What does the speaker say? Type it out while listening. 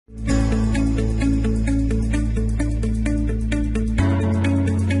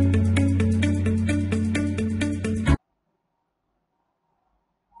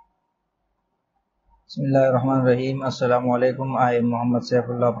Bismillahirrahmanirrahim. Assalamu alaikum. I am Muhammad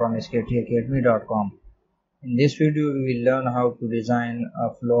Saifullah from scratch.Academy.com. In this video, we will learn how to design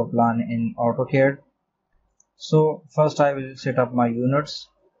a floor plan in AutoCAD. So first I will set up my units,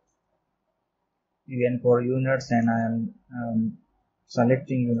 even for units, and I am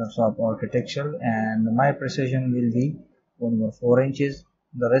selecting units of architectural, and my precision will be 1/4 inches.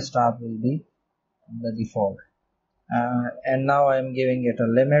 The rest of will be the default. And now I am giving it a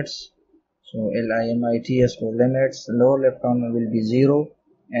limits. So limits for limits, lower left corner will be 0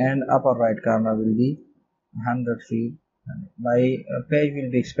 and upper right corner will be 100 feet. My page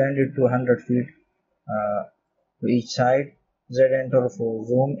will be expanded to 100 feet to each side. Z enter for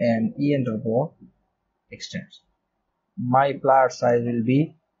zoom and E enter for extend. My plot size will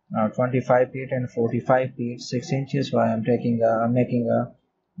be 25 feet and 45 feet 6 inches. So I am making a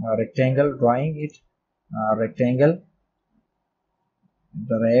rectangle, drawing it rectangle,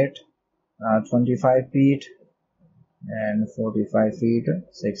 the rate 25 feet and 45 feet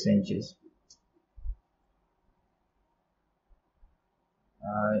 6 inches.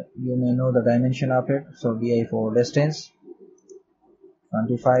 You may know the dimension of it. So VI for distance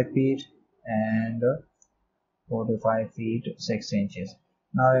 25 feet and 45 feet 6 inches.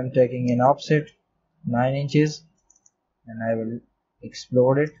 Now I am taking an offset 9 inches and I will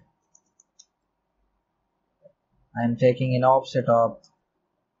explode it. I am taking an offset of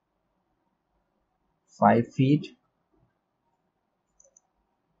 5 feet,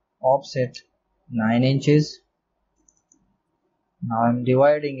 offset 9 inches. Now I am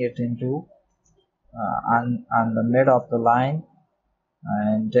dividing it into on the mid of the line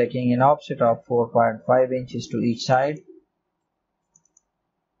and taking an offset of 4.5 inches to each side.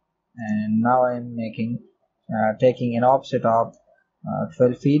 And now I am taking an offset of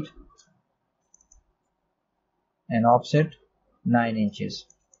 12 feet and offset 9 inches.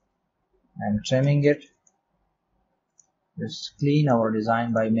 I am trimming it. Let's clean our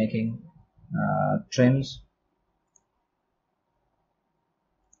design by making trims.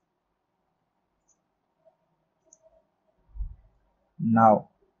 Now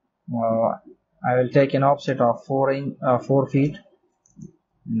I will take an offset of 4 feet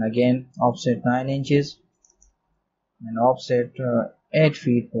and again offset 9 inches and offset 8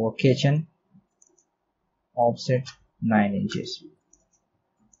 feet for kitchen, offset 9 inches,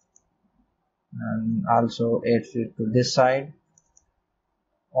 and also 8 feet to this side,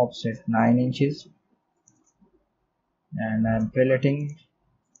 offset 9 inches, and I am piloting,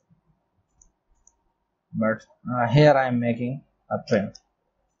 but here I am making a trim.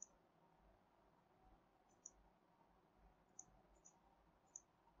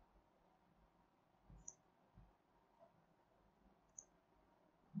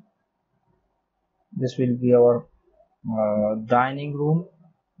 This will be our dining room.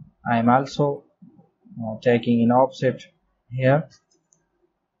 I am also taking an offset here,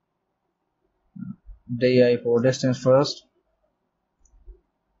 DI for distance first,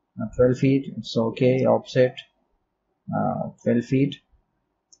 12 feet, it's okay, offset 12 feet,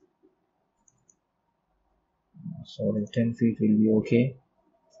 sorry, 10 feet will be okay,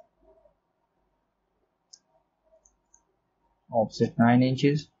 offset 9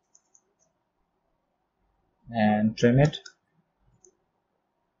 inches and trim it.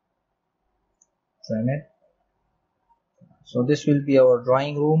 So this will be our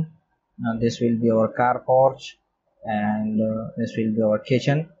drawing room, and this will be our car porch, and this will be our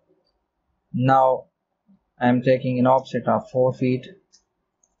kitchen. Now I am taking an offset of 4 feet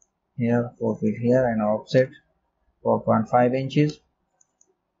here, 4 feet here, and offset 4.5 inches.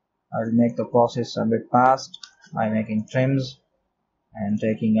 I will make the process a bit fast by making trims and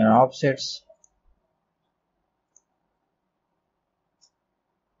taking an offsets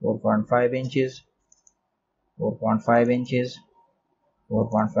 4.5 inches, 4.5 inches,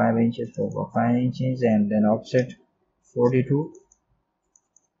 4.5 inches, 4.5 inches, and then offset 42,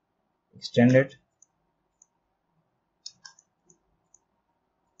 extend it.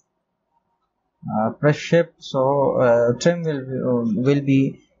 Press shift, so trim will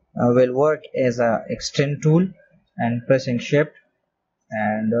work as a extend tool, and pressing shift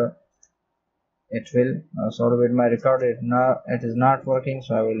and it will sorry, with my record it is not working,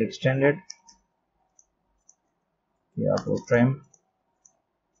 so I will extend it. Yeah, for trim.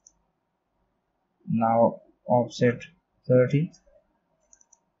 Now offset 30.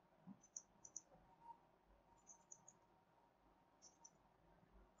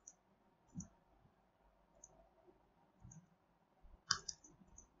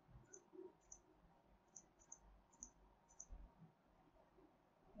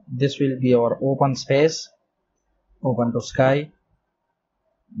 This will be our open space, open to sky.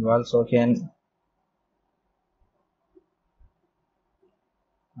 You also can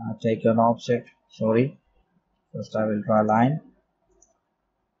take an offset. Sorry, first I will draw a line.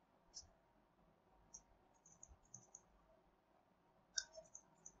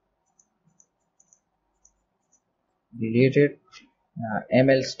 Delete it.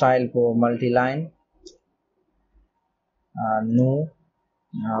 ML style for multi-line. New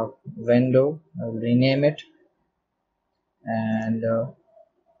window. I will rename it and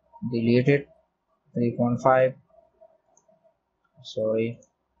delete it. 3.5. Sorry,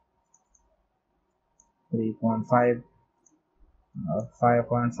 3.5,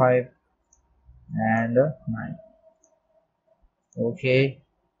 5.5, and 9. Okay.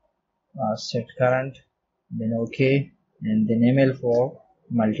 Set current, then OK, and then ML for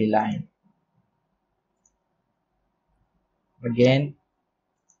multi-line. Again,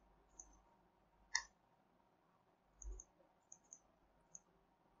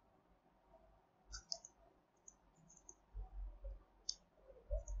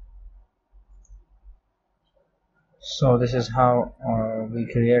 so this is how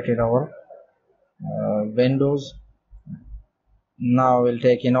we created our windows. Now we'll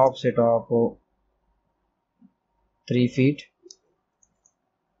take an offset of 3 feet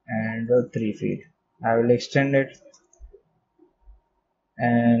and 3 feet. I will extend it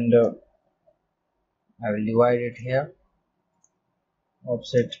and I will divide it here.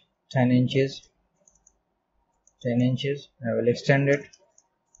 Offset 10 inches, 10 inches. I will extend it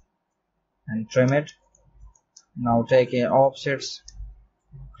and trim it. Now take an offsets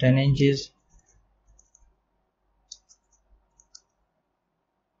 10 inches,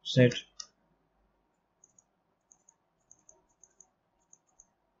 set,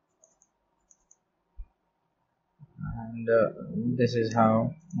 and this is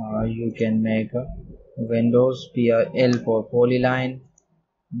how you can make windows. L for polyline,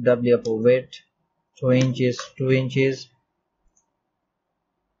 W for width 2 inches, 2 inches,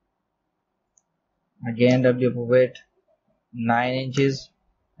 again W for width 9 inches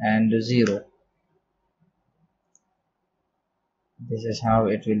and 0. This is how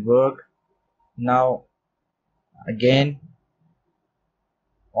it will work. Now again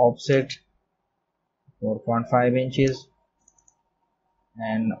offset 4.5 inches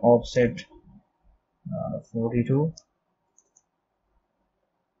and offset 42.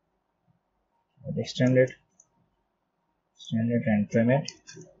 Extend it and trim it.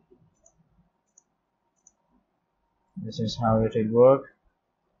 This is how it will work.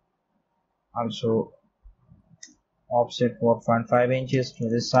 Also offset 4.5 inches to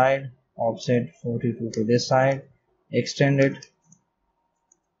this side, offset 42 to this side, extend it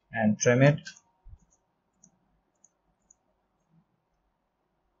and trim it.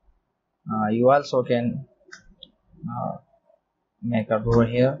 You also can make a door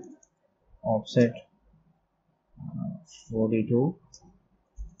here, offset 42,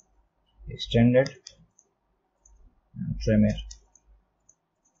 extend it and trim it.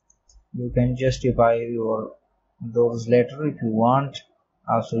 You can justify your doors later if you want.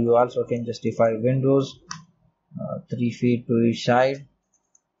 Also, you also can justify windows 3 feet to each side.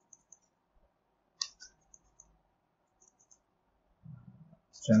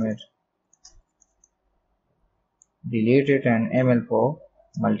 Trim it, delete it, and ML for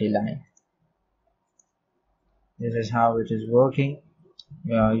multi-line. This is how it is working.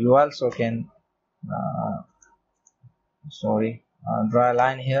 You also can draw a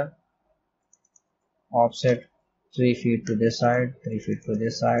line here, offset 3 feet to this side, 3 feet to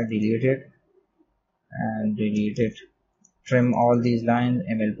this side, delete it and delete it. Trim all these lines,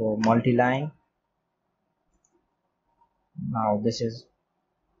 ML for multi-line. Now this is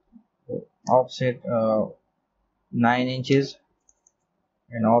offset 9 inches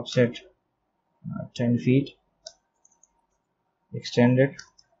and offset 10 feet, extend it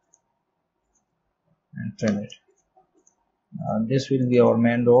and trim it. This will be our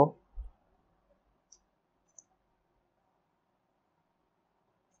main door.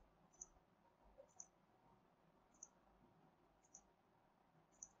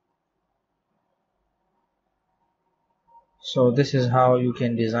 So this is how you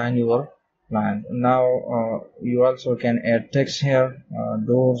can design your plan. Now you also can add text here,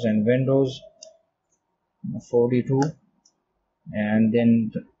 doors and windows 42, and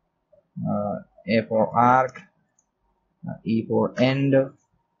then A for arc, E for end,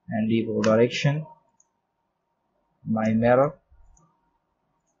 and D for direction. My mirror,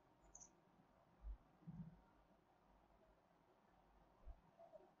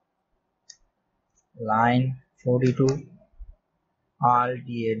 line 42, Alt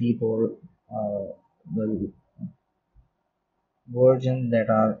D for the versions that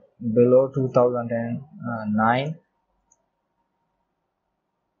are below 2009,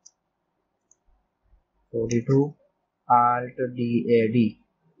 42 Alt DAD.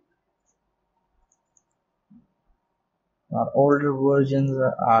 Our older versions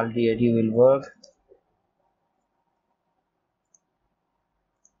Alt DAD will work.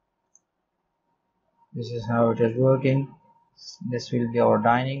 This is how it is working. This will be our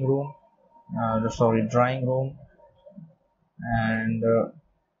dining room, drawing room, and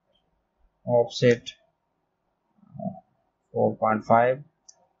offset 4.5,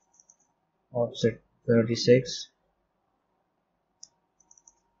 offset 36,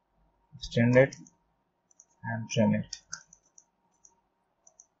 extend it and trim it.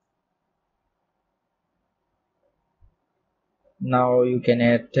 Now you can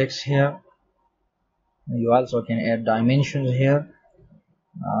add text here. You also can add dimensions here.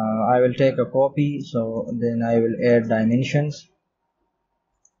 I will take a copy, so then I will add dimensions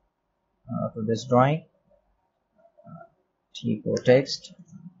to this drawing. Typo text,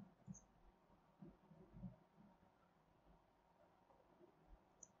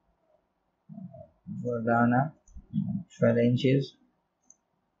 Verdana, 12 inches,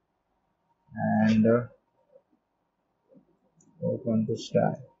 and open to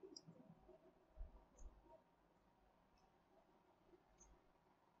sky.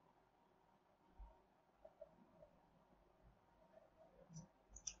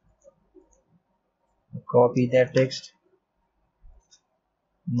 Copy that text,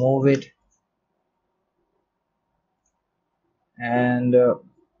 move it, and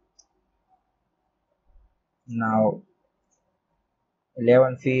now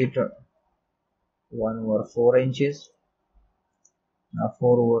 11 feet 1/4 inches,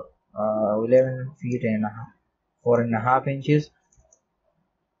 11 feet and 4.5 inches.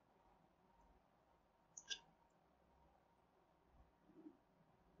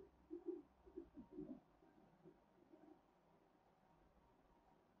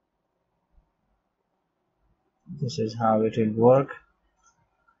 This is how it will work.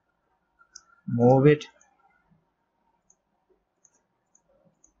 Move it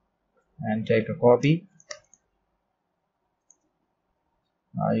and take a copy.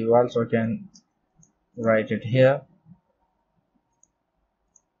 You also can write it here.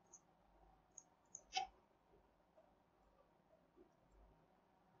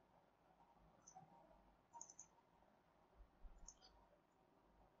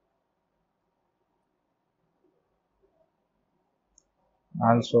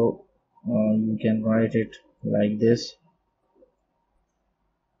 Also you can write it like this,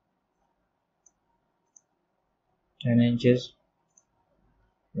 10 inches,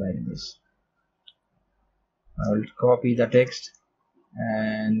 like this. I will copy the text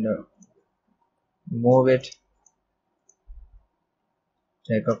and move it,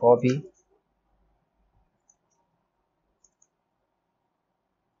 take a copy,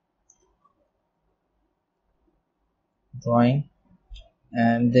 drawing,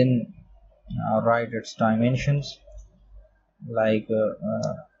 and then write its dimensions, like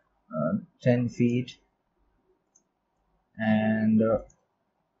 10 feet and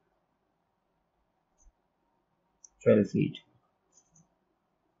 12 feet.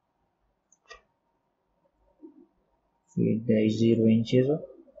 Feet dash 0 inches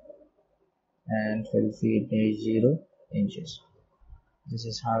and 12 feet dash 0 inches. This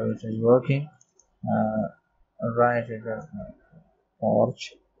is how it is working. Write it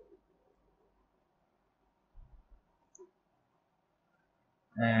porch,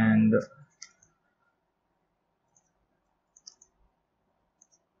 and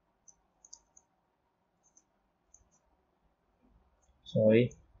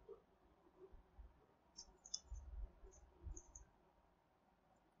sorry,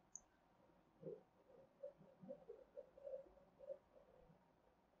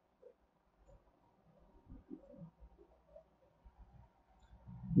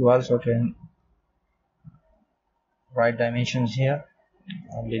 you also can write dimensions here.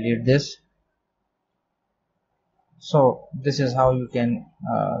 I'll delete this. So this is how you can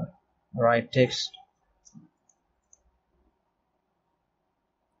write text.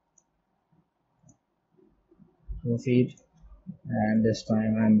 2 feet, and this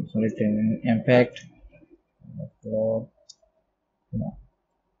time I'm selecting impact floor.